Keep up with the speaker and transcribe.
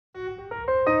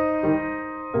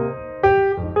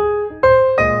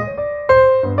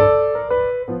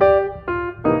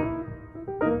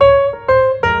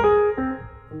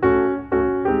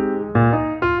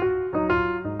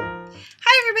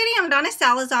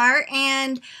Salazar,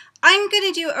 and I'm going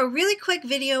to do a really quick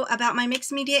video about my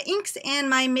Mix'd Media inks and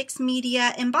my Mix'd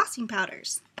Media embossing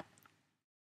powders.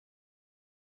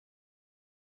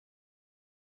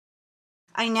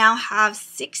 I now have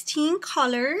 16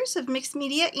 colors of Mix'd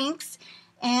Media inks,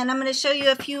 and I'm going to show you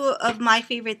a few of my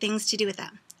favorite things to do with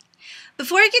them.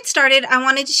 Before I get started, I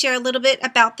wanted to share a little bit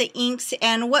about the inks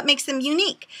and what makes them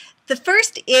unique. The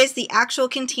first is the actual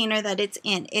container that it's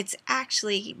in. It's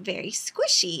actually very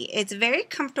squishy. It's very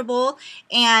comfortable,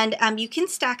 and you can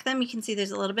stack them. You can see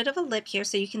there's a little bit of a lip here,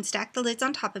 so you can stack the lids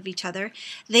on top of each other.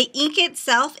 The ink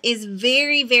itself is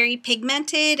very, very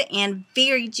pigmented and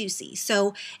very juicy,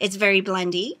 so it's very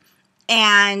blendy.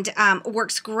 And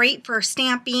works great for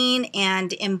stamping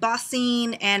and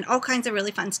embossing and all kinds of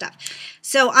really fun stuff.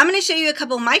 So I'm going to show you a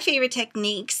couple of my favorite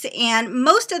techniques, and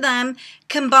most of them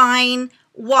combine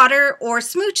water or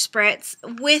smooch spritz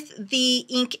with the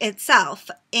ink itself.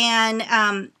 And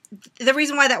the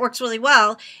reason why that works really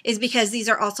well is because these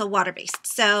are also water-based.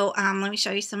 So let me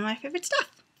show you some of my favorite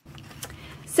stuff.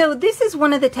 So this is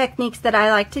one of the techniques that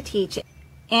I like to teach,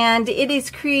 and it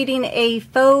is creating a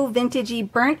faux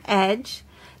vintagey burnt edge.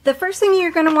 The first thing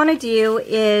you're going to want to do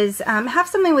is have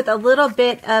something with a little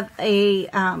bit of a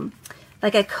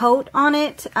like a coat on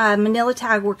it. Manila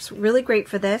tag works really great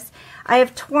for this. I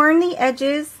have torn the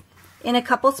edges in a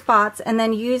couple spots and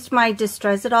then used my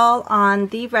Distress-It-All on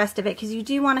the rest of it because you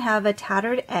do want to have a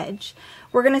tattered edge.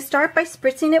 We're going to start by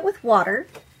spritzing it with water,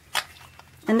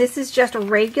 and this is just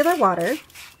regular water.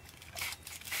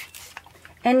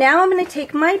 And now I'm going to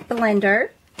take my blender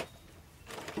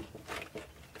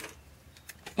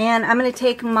and I'm going to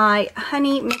take my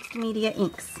Honey Mix'd Media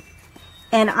inks,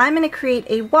 and I'm going to create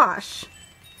a wash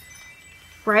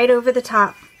right over the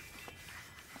top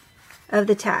of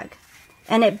the tag,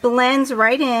 and it blends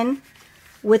right in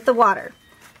with the water.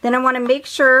 Then I want to make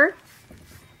sure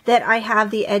that I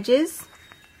have the edges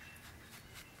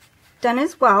done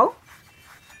as well.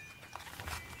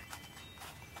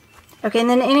 Okay, and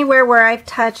then anywhere where I've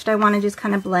touched, I want to just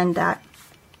kind of blend that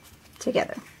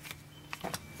together.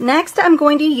 Next, I'm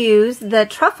going to use the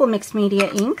Truffle Mix'd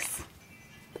Media inks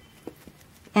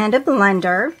and a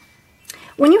blender.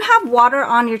 When you have water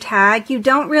on your tag, you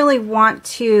don't really want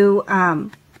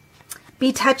to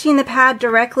be touching the pad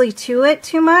directly to it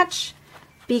too much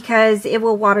because it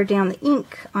will water down the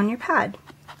ink on your pad.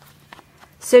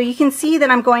 So you can see that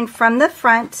I'm going from the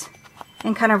front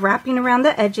and kind of wrapping around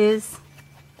the edges.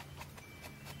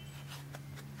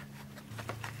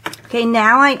 Okay,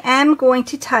 now I am going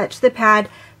to touch the pad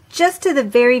just to the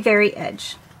very, very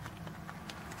edge.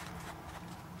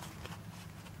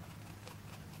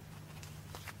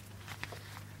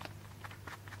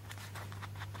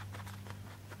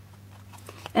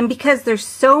 And because there's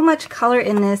so much color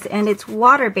in this and it's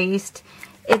water-based,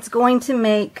 it's going to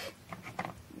make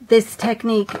this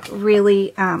technique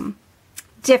really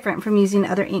different from using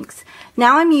other inks.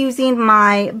 Now I'm using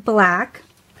my black.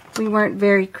 We weren't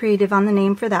very creative on the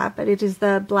name for that, but it is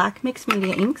the black Mix'd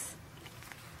Media inks.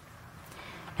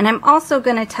 And I'm also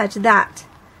going to touch that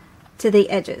to the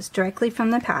edges directly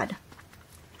from the pad.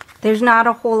 There's not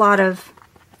a whole lot of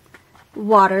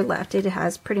water left. It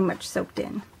has pretty much soaked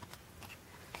in.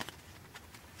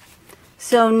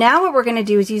 So now what we're going to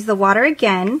do is use the water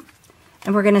again,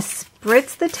 and we're going to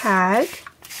spritz the tag,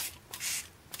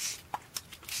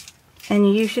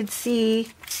 and you should see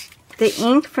the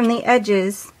ink from the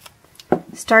edges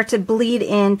start to bleed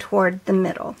in toward the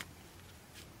middle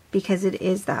because it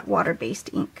is that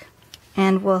water-based ink.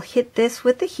 And we'll hit this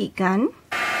with the heat gun.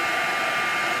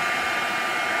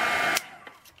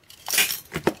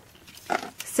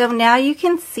 So now you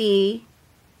can see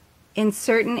in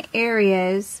certain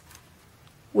areas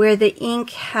where the ink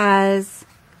has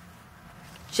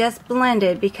just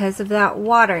blended because of that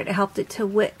water. It helped it to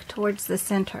wick towards the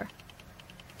center.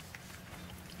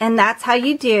 And that's how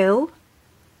you do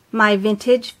my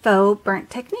vintage faux burnt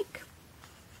technique.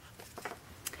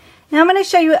 Now I'm going to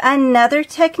show you another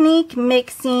technique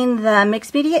mixing the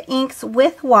Mix'd Media inks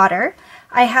with water.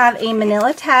 I have a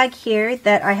manila tag here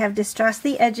that I have distressed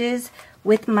the edges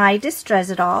with my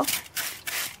Distress-It-All.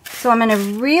 So I'm going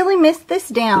to really mist this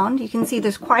down. You can see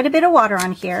there's quite a bit of water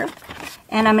on here.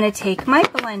 And I'm going to take my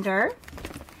blender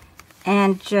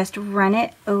and just run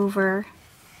it over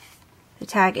the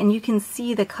tag, and you can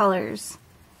see the colors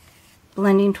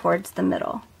blending towards the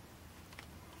middle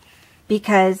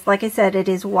because, like I said, it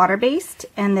is water-based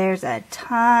and there's a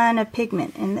ton of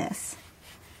pigment in this.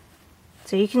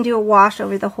 So you can do a wash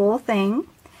over the whole thing,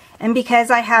 and because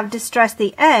I have distressed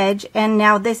the edge and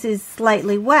now this is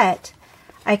slightly wet,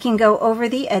 I can go over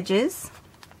the edges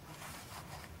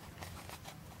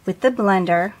with the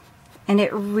blender and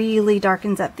it really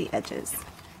darkens up the edges.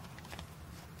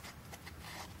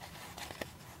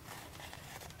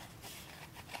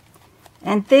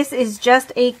 And this is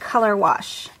just a color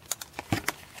wash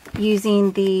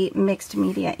using the Mix'd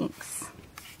Media Inx.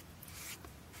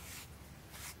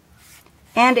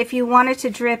 And if you wanted to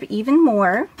drip even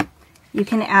more, you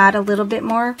can add a little bit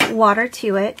more water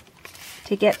to it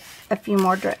to get a few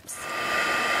more drips.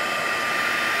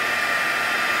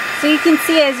 So you can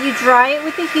see as you dry it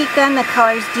with the heat gun, the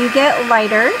colors do get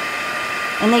lighter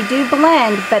and they do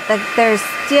blend, but there's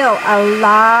still a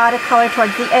lot of color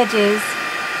towards the edges,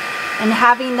 and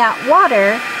having that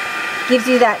water gives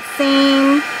you that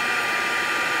same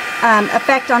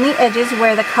effect on the edges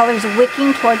where the color's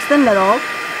wicking towards the middle,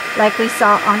 like we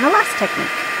saw on the last technique.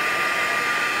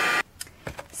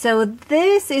 So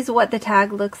this is what the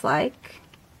tag looks like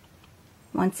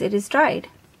once it is dried.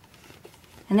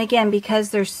 And again, because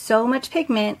there's so much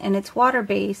pigment and it's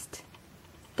water-based,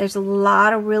 there's a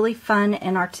lot of really fun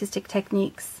and artistic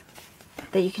techniques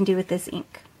that you can do with this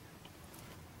ink.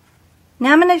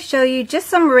 Now I'm going to show you just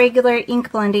some regular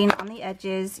ink blending on the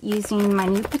edges using my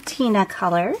new patina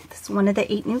color. This is one of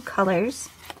the 8 new colors.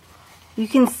 You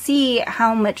can see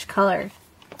how much color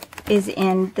is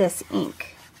in this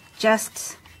ink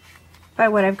just by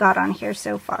what I've got on here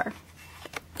so far.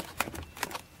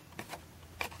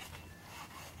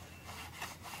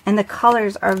 And the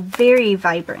colors are very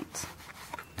vibrant.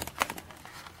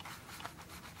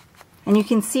 And you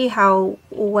can see how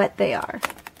wet they are.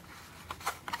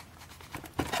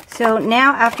 So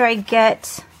now after I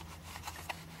get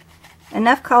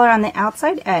enough color on the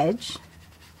outside edge,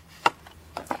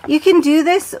 you can do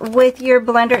this with your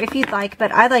blender if you'd like,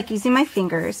 but I like using my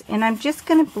fingers, and I'm just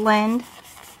going to blend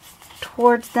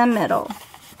towards the middle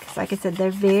because, like I said,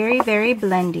 they're very, very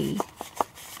blendy.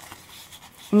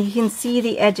 And you can see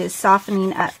the edges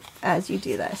softening up as you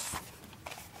do this.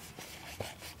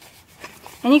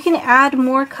 And you can add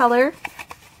more color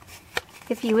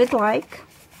if you would like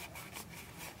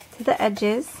to the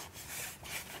edges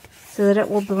so that it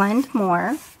will blend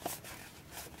more.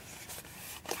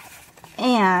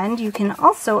 And you can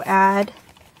also add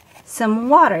some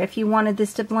water if you wanted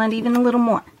this to blend even a little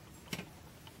more.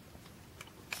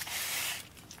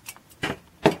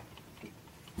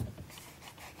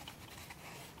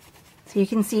 So you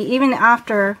can see even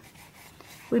after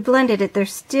we blended it,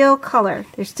 there's still color.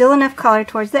 There's still enough color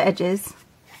towards the edges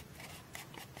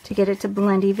to get it to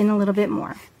blend even a little bit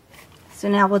more. So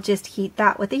now we'll just heat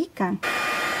that with the heat gun.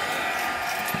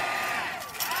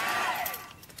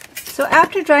 So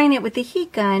after drying it with the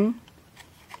heat gun,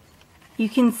 you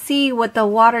can see what the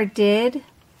water did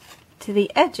to the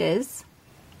edges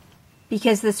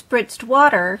because the spritzed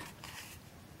water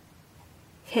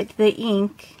hit the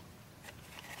ink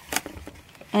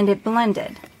and it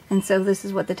blended. And so this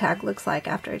is what the tag looks like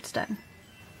after it's done.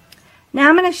 Now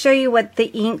I'm going to show you what the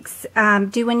inks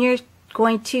do when you're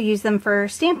going to use them for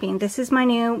stamping. This is my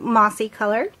new mossy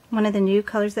color, one of the new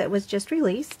colors that was just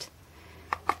released.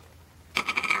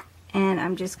 And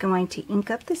I'm just going to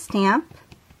ink up the stamp.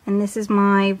 And this is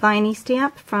my Viney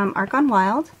stamp from Art Gone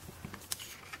Wild.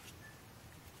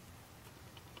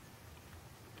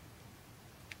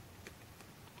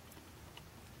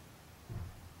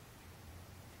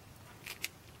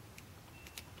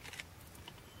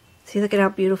 See, look at how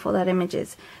beautiful that image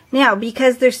is. Now,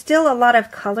 because there's still a lot of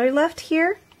color left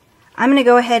here, I'm going to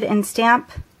go ahead and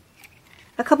stamp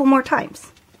a couple more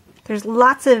times. There's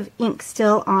lots of ink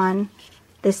still on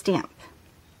this stamp.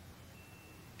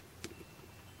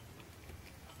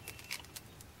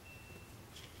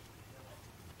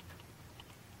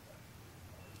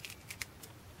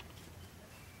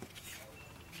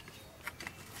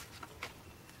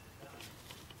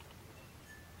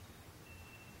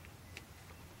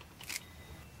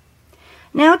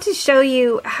 Now to show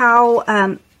you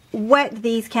how wet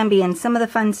these can be and some of the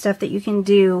fun stuff that you can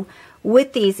do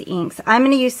with these inks, I'm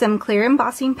going to use some clear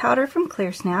embossing powder from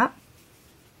Clearsnap.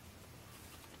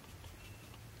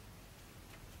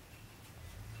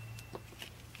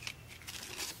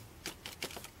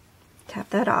 Tap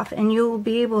that off and you'll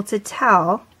be able to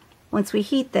tell once we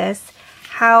heat this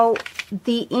how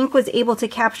the ink was able to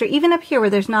capture, even up here where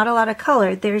there's not a lot of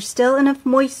color, there's still enough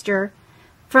moisture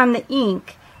from the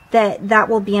ink that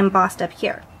will be embossed up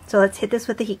here. So let's hit this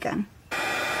with the heat gun.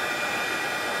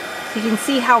 So you can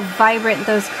see how vibrant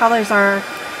those colors are,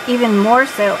 even more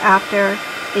so after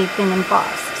they've been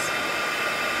embossed.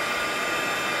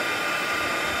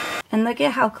 And look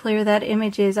at how clear that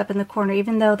image is up in the corner.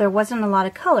 Even though there wasn't a lot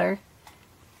of color,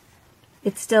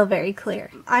 it's still very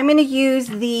clear. I'm going to use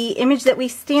the image that we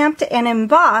stamped and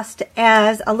embossed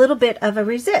as a little bit of a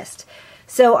resist.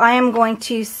 So I am going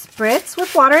to spritz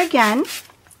with water again,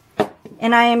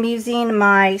 and I am using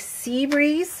my Sea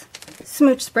Breeze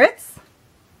Smooch Spritz.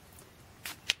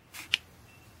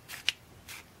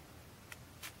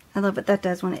 I love what that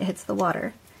does when it hits the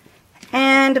water.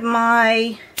 And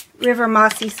my River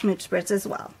Mossy Smooch Spritz as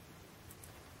well.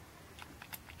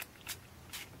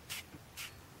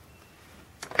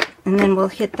 And then we'll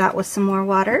hit that with some more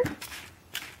water.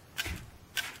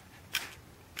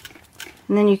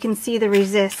 And then you can see the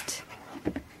resist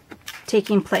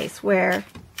taking place where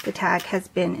the tag has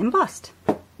been embossed.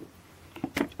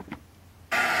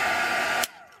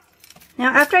 Now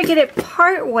after I get it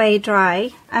part way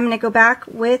dry, I'm going to go back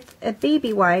with a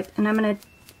baby wipe and I'm going to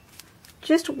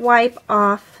just wipe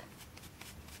off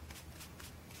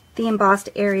the embossed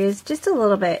areas just a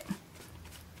little bit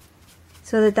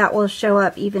so that that will show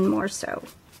up even more so.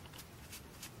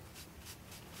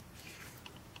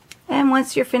 And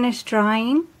once you're finished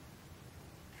drying,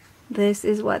 this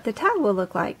is what the tag will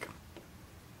look like.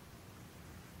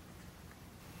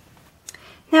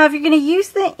 Now if you're going to use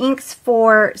the inks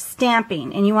for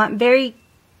stamping and you want very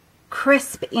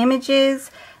crisp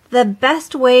images, the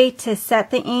best way to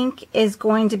set the ink is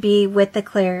going to be with the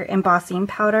clear embossing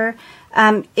powder.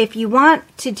 If you want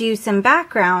to do some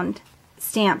background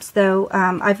stamps though,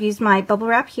 I've used my bubble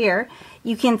wrap here.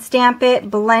 You can stamp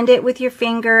it, blend it with your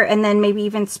finger, and then maybe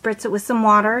even spritz it with some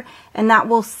water, and that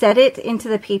will set it into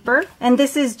the paper. And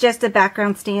this is just a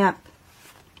background stamp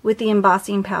with the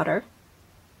embossing powder,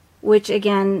 which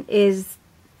again is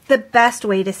the best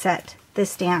way to set the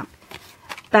stamp.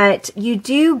 But you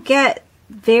do get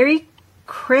very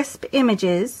crisp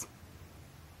images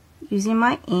using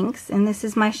my inks, and this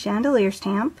is my chandelier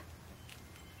stamp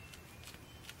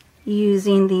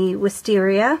using the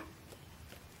Wisteria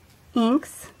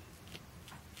inks.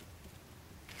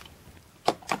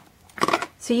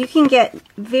 So you can get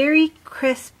very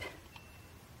crisp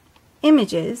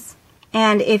images.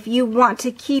 And if you want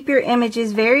to keep your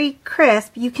images very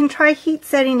crisp, you can try heat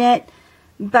setting it,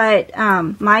 but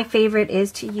my favorite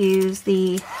is to use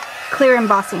the clear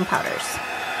embossing powders.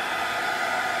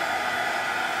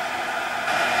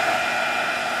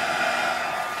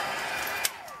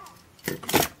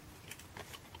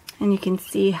 And you can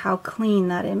see how clean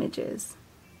that image is.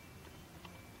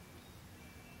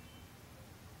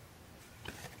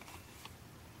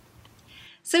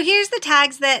 So here's the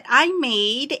tags that I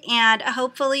made, and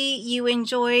hopefully you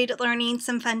enjoyed learning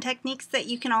some fun techniques that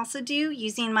you can also do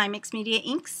using my Mix'd Media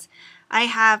inks. I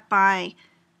have my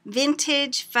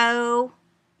vintage faux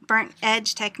burnt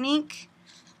edge technique,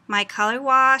 my color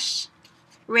wash,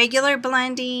 regular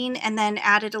blending, and then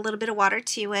added a little bit of water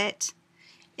to it,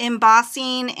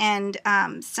 embossing and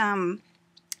some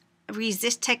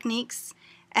resist techniques,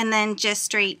 and then just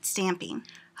straight stamping.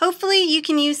 Hopefully you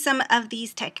can use some of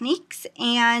these techniques,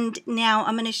 and now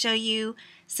I'm going to show you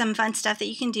some fun stuff that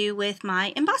you can do with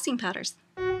my embossing powders.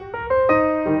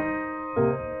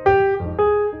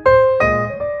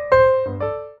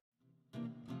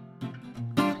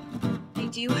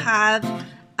 I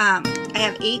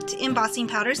have 8 embossing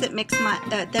powders that mix my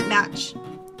that match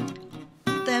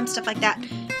them, stuff like that.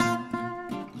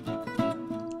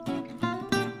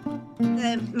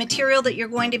 The material that you're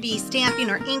going to be stamping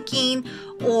or inking,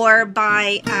 or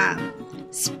by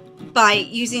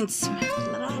using.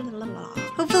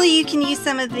 Hopefully you can use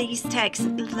some of these texts.